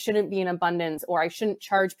 oh, I shouldn't be in abundance, or I shouldn't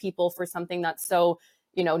charge people for something that's so,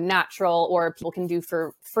 natural, or people can do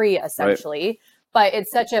for free, essentially. Right. But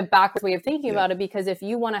it's such a backwards way of thinking about it, because if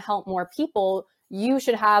you want to help more people, you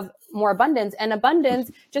should have more abundance. And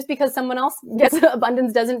abundance, just because someone else gets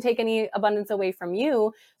abundance, doesn't take any abundance away from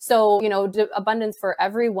you. So, abundance for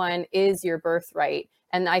everyone is your birthright.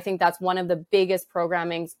 And I think that's one of the biggest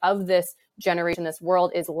programmings of this generation, this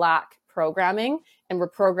world, is lack programming. And we're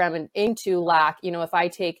programming into lack. If I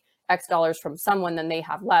take X dollars from someone, then they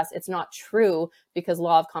have less. It's not true, because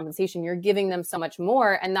law of compensation, you're giving them so much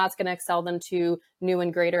more, and that's going to excel them to new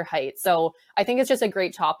and greater heights. So I think it's just a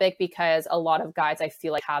great topic, because a lot of guides, I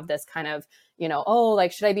feel like, have this kind of,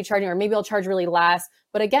 should I be charging, or maybe I'll charge really less.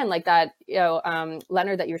 But again, like that,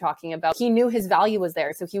 Leonard that you're talking about, he knew his value was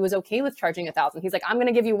there. So he was okay with charging 1,000. He's like, I'm going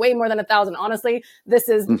to give you way more than 1,000. Honestly, this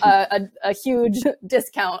is a huge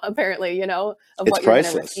discount, apparently, of what you're going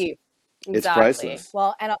to receive. It's Exactly. priceless.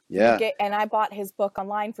 Well, and Yeah. and I bought his book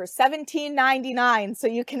online for $17.99, so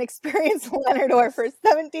you can experience Leonard Orr for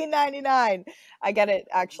 $17.99. I get it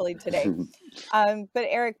actually today. But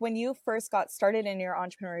Erik, when you first got started in your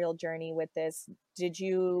entrepreneurial journey with this, did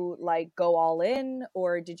you like go all in,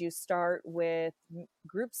 or did you start with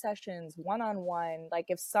group sessions, one-on-one? Like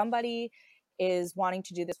if somebody is wanting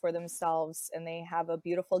to do this for themselves and they have a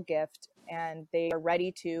beautiful gift and they are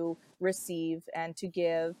ready to receive and to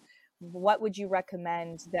give, what would you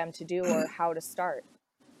recommend them to do or how to start?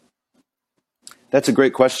 That's a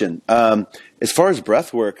great question. As far as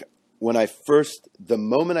breath work, the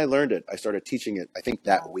moment I learned it, I started teaching it, I think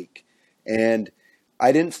that week. And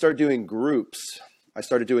I didn't start doing groups. I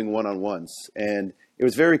started doing one-on-ones, and it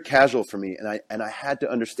was very casual for me. And I had to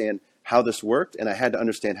understand how this worked, and I had to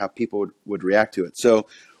understand how people would react to it. So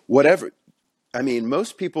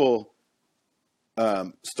most people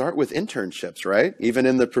start with internships, right? Even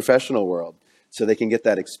in the professional world, so they can get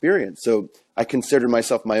that experience. So I considered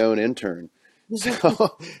myself my own intern.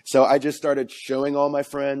 So I just started showing all my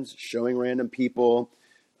friends, showing random people,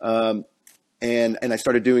 and I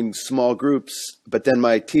started doing small groups. But then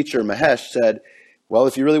my teacher, Mahesh, said, well,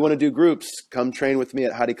 if you really want to do groups, come train with me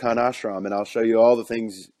at Hadi Khan Ashram, and I'll show you all the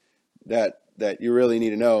things that you really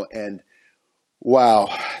need to know. And wow,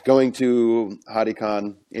 going to Hadi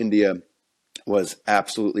Khan, India, was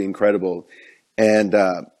absolutely incredible. And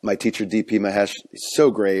my teacher, DP Mahesh, is so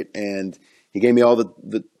great. And he gave me all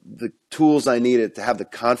the tools I needed to have the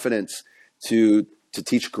confidence to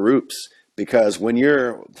teach groups. Because when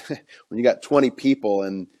you got 20 people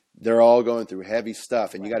and they're all going through heavy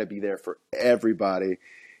stuff and you got to be there for everybody,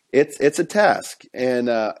 it's a task. And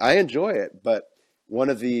I enjoy it. But one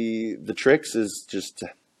of the tricks is just to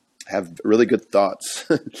have really good thoughts,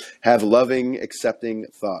 have loving, accepting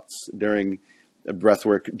thoughts during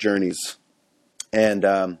breathwork journeys.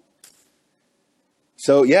 And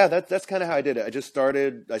so yeah, that's kind of how I did it.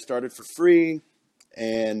 I started for free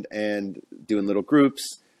and doing little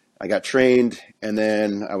groups. I got trained, and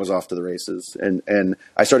then I was off to the races. And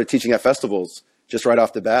I started teaching at festivals just right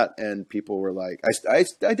off the bat, and people were like,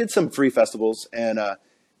 I did some free festivals, and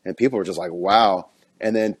people were just like, wow.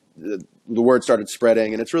 And then the word started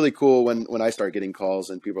spreading, and it's really cool when I start getting calls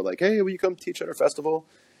and people are like, hey, will you come teach at our festival?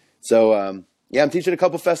 So yeah, I'm teaching a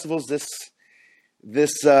couple festivals this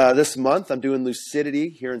month. I'm doing Lucidity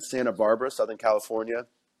here in Santa Barbara, Southern California,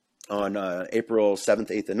 on April 7th,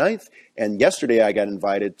 8th, and 9th. And yesterday I got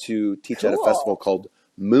invited to teach at a festival called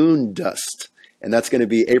Moon Dust. And that's going to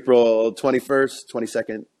be April 21st,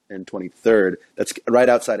 22nd, and 23rd. That's right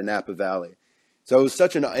outside of Napa Valley. So it's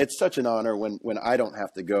such an honor when I don't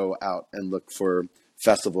have to go out and look for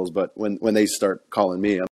festivals, but when they start calling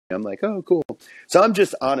me, I'm like, oh, cool. So I'm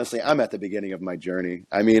at the beginning of my journey.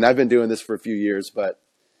 I mean, I've been doing this for a few years, but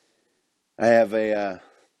I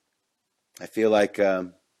feel like I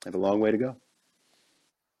have a long way to go.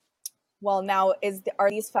 Well, now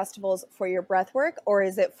are these festivals for your breath work, or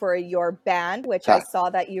is it for your band, which I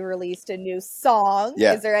saw that you released a new song?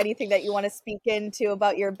 Yeah. Is there anything that you want to speak into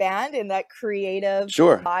about your band and that creative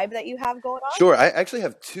vibe that you have going on? Sure. I actually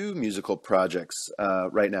have two musical projects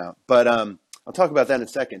right now, but I'll talk about that in a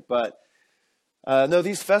second. But no,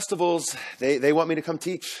 these festivals, they want me to come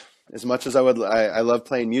teach as much as I love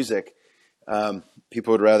playing music.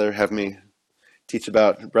 People would rather have me teach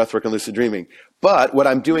about breathwork and lucid dreaming. But what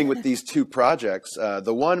I'm doing with these two projects,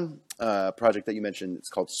 the one project that you mentioned, it's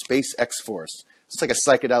called Space X-Force. It's like a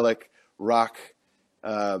psychedelic rock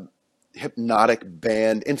hypnotic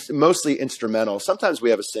band, mostly instrumental. Sometimes we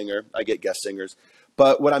have a singer. I get guest singers.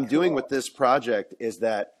 But what I'm doing with this project is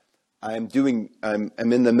that I'm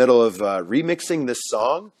in the middle of remixing this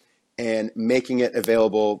song and making it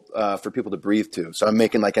available for people to breathe to. So I'm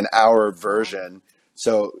making like an hour version.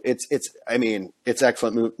 So it's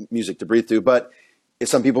excellent music to breathe to, but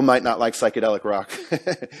some people might not like psychedelic rock.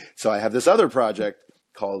 So I have this other project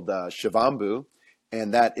called Shivambu,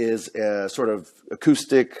 and that is a sort of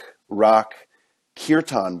acoustic rock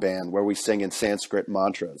kirtan band where we sing in Sanskrit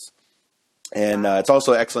mantras. And it's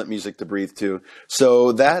also excellent music to breathe to. So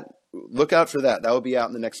look out for that. That will be out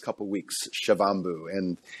in the next couple of weeks, Shivambu.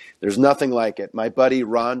 And there's nothing like it. My buddy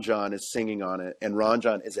Ranjan is singing on it, and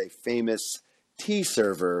Ranjan is a famous tea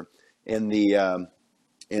server in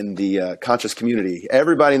the conscious community.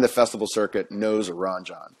 Everybody in the festival circuit knows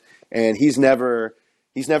Ranjan, and he's never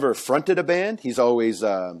fronted a band. He's always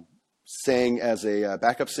sang as a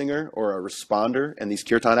backup singer or a responder in these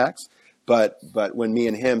kirtan acts. But when me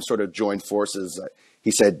and him sort of joined forces, he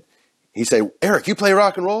said, Erik, you play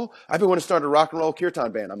rock and roll? I've been wanting to start a rock and roll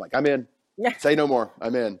kirtan band. I'm like, I'm in. Yeah. Say no more.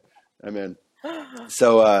 I'm in.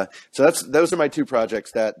 So those are my two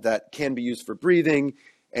projects that can be used for breathing.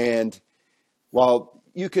 And while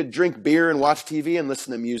you could drink beer and watch TV and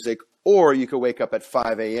listen to music, or you could wake up at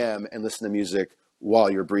 5 a.m. and listen to music while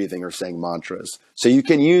you're breathing or saying mantras. So you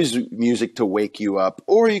can use music to wake you up,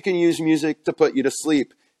 or you can use music to put you to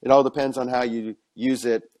sleep. It all depends on how you use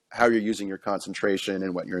it, how you're using your concentration,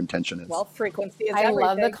 and what your intention is. Well, frequency is I everything.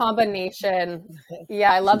 love the combination.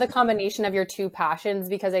 Yeah, I love the combination of your two passions,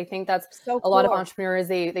 because I think that's So a lot of cool. entrepreneurs,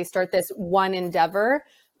 they start this one endeavor,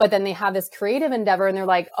 but then they have this creative endeavor and they're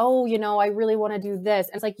like, oh, I really want to do this.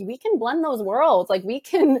 And it's like, we can blend those worlds. Like we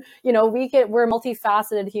can, we're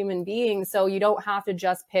multifaceted human beings. So you don't have to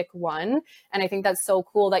just pick one. And I think that's so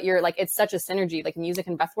cool that you're like, it's such a synergy, like music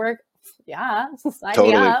and breathwork. Yeah, sign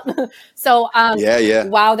me up. So, yeah.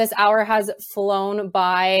 Wow, this hour has flown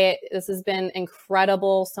by. This has been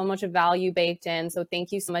incredible. So much value baked in. So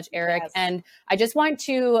thank you so much, Erik. Yes. And I just want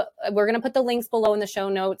we're going to put the links below in the show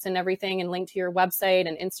notes and everything, and link to your website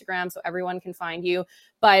and Instagram so everyone can find you.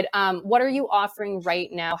 But what are you offering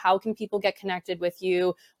right now? How can people get connected with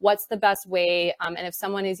you? What's the best way? And if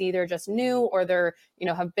someone is either just new or they're,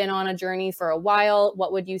 have been on a journey for a while,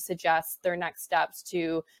 what would you suggest their next steps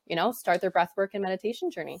to, start their breathwork and meditation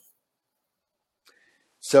journey?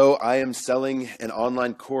 So I am selling an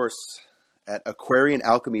online course at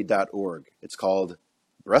aquarianalchemy.org. It's called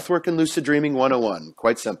Breathwork and Lucid Dreaming 101.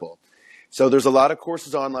 Quite simple. So there's a lot of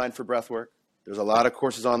courses online for breathwork. There's a lot of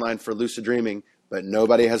courses online for lucid dreaming, but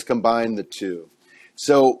nobody has combined the two.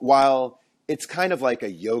 So while it's kind of like a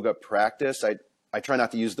yoga practice, I try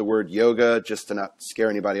not to use the word yoga just to not scare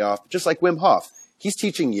anybody off. Just like Wim Hof. He's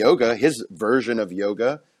teaching yoga, his version of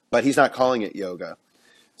yoga, but he's not calling it yoga.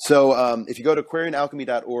 So if you go to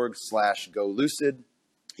aquarianalchemy.org/go-lucid,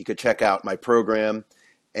 you could check out my program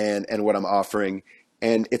and what I'm offering.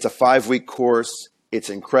 And it's a 5-week course. It's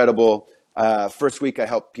incredible. First week, I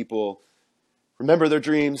help people remember their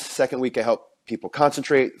dreams. Second week, I help people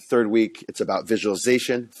concentrate. Third week, it's about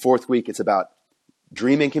visualization. Fourth week, it's about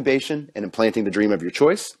dream incubation and implanting the dream of your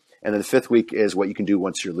choice. And then the fifth week is what you can do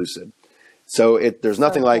once you're lucid. So there's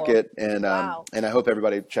nothing like it. And Wow. and I hope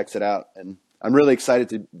everybody checks it out. And I'm really excited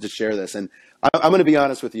to share this. And I'm going to be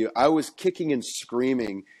honest with you. I was kicking and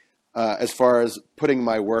screaming as far as putting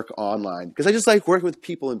my work online, because I just like working with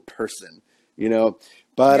people in person, But You're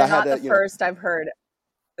I had not to, the first I've heard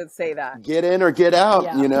that say that. get in or get out,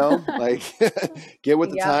 Yeah. like get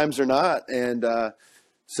with the times or not. And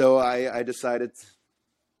so I decided.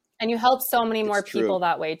 And you help so many more true. people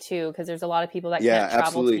that way too, because there's a lot of people that can't travel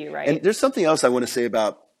absolutely. to you, right? And there's something else I want to say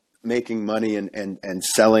about making money and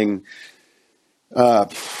selling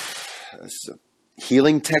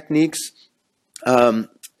healing techniques.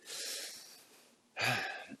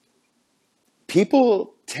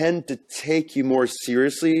 People tend to take you more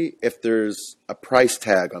seriously if there's a price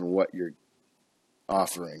tag on what you're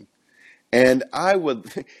offering. And I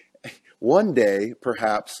would, one day,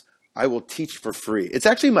 perhaps, I will teach for free. It's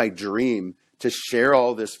actually my dream to share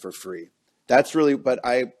all this for free. That's really, but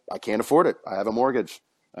I can't afford it. I have a mortgage.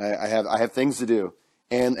 I have things to do.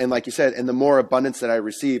 And like you said, and the more abundance that I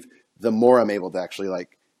receive, the more I'm able to actually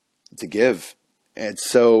to give. And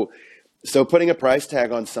so putting a price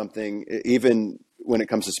tag on something, even when it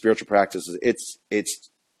comes to spiritual practices,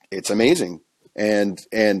 it's amazing. And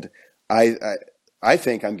I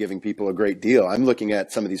think I'm giving people a great deal. I'm looking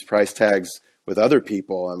at some of these price tags with other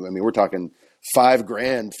people. I mean, we're talking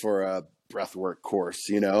 $5,000 for a breathwork course.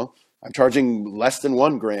 I'm charging less than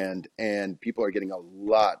 $1,000, and people are getting a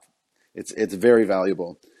lot. It's very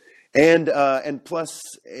valuable. And plus,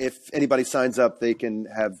 if anybody signs up, they can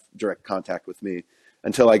have direct contact with me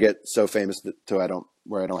until I get so famous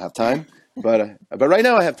where I don't have time. But right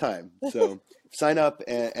now I have time. So sign up,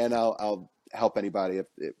 and I'll help anybody if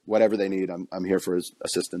whatever they need. I'm here for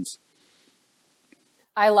assistance.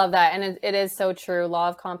 I love that. And it is so true. Law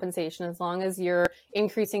of compensation. As long as you're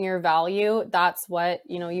increasing your value, that's what,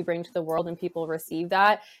 you bring to the world, and people receive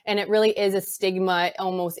that. And it really is a stigma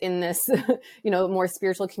almost in this, more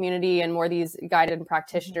spiritual community and more these guided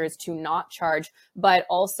practitioners to not charge, but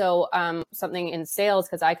also something in sales,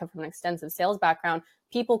 because I come from an extensive sales background.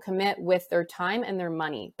 People commit with their time and their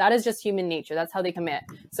money. That is just human nature. That's how they commit.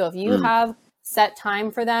 So if you have set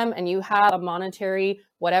time for them and you have a monetary,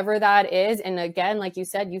 whatever that is. And again, like you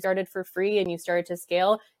said, you started for free and you started to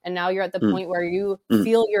scale. And now you're at the point where you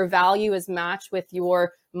feel your value is matched with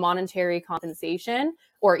your monetary compensation.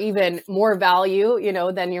 or even more value,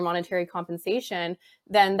 than your monetary compensation,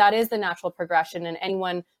 then that is the natural progression. And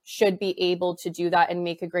anyone should be able to do that and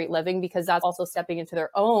make a great living, because that's also stepping into their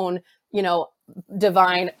own,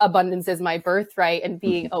 divine abundance is my birthright. And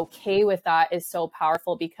being okay with that is so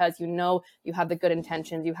powerful, because you have the good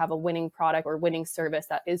intentions, you have a winning product or winning service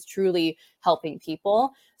that is truly helping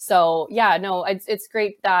people. So yeah, no, it's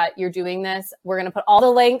great that you're doing this. We're going to put all the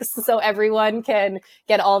links so everyone can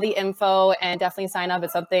get all the info and definitely sign up.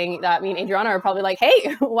 It's something that me and Adriana are probably like,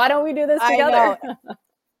 hey, why don't we do this together?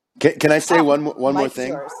 Can I say one more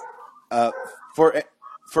thing?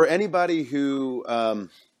 For anybody who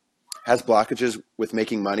has blockages with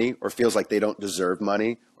making money, or feels like they don't deserve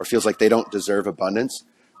money, or feels like they don't deserve abundance,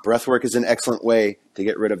 breathwork is an excellent way to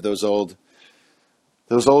get rid of those old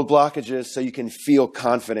blockages, so you can feel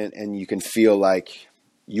confident and you can feel like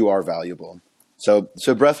you are valuable. So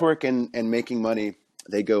breathwork and making money,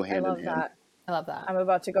 they go hand in hand. I love that. I'm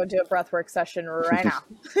about to go do a breathwork session right now.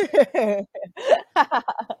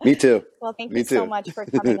 Me too. Well, thank you so much for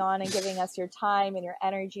coming on and giving us your time and your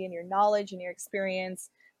energy and your knowledge and your experience.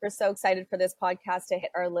 We're so excited for this podcast to hit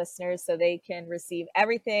our listeners so they can receive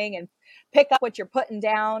everything and pick up what you're putting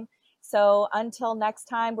down. So until next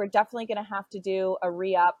time, we're definitely going to have to do a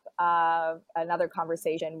re-up, another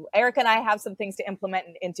conversation. Erik and I have some things to implement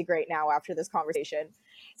and integrate now after this conversation.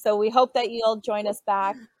 So we hope that you'll join us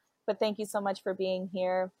back. But thank you so much for being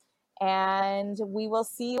here. And we will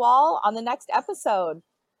see you all on the next episode.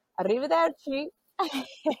 Arrivederci.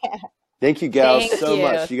 Thank you, gals, so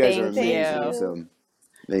much. You guys are amazing. So,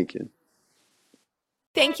 thank you.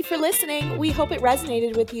 Thank you for listening. We hope it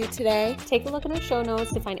resonated with you today. Take a look in our show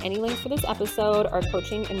notes to find any links for this episode, our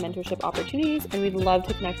coaching and mentorship opportunities, and we'd love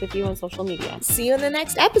to connect with you on social media. See you in the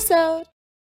next episode.